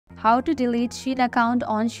How to delete Shein account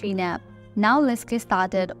on Shein app. Now let's get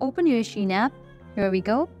started. Open your Shein app. Here we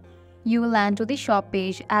go. You will land to the shop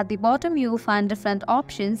page. At the bottom, you will find different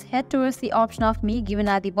options. Head towards the option of Me given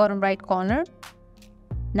at the bottom right corner.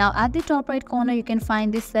 Now at the top right corner, you can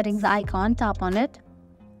find this settings icon. Tap on it.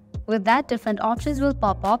 With that, different options will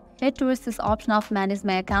pop up. Head towards this option of Manage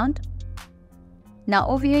My Account. Now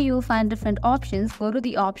over here, you will find different options. Go to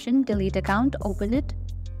the option Delete Account. Open it.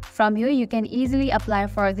 From here, you can easily apply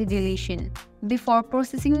for the deletion. Before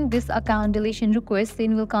processing this account deletion request,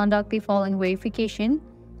 Shein will conduct the following verification: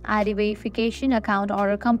 ID verification, account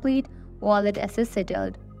order complete, wallet access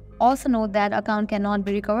settled. Also note that account cannot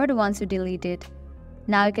be recovered once you delete it.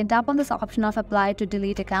 Now you can tap on this option of Apply to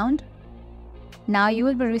delete account. Now you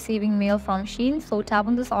will be receiving mail from Shein, so tap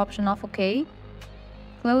on this option of OK.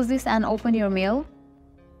 Close this and open your mail.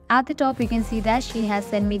 At the top, you can see that Shein has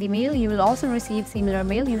sent me the mail. You will also receive similar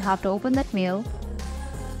mail. You have to open that mail.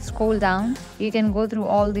 Scroll down. You can go through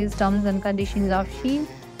all these terms and conditions of Shein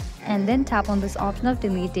and then tap on this option of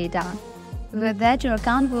delete data. With that, your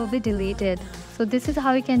account will be deleted. So this is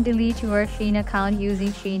how you can delete your Shein account using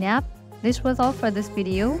Shein app. This was all for this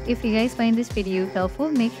video. If you guys find this video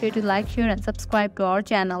helpful, make sure to like, share and subscribe to our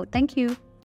channel. Thank you.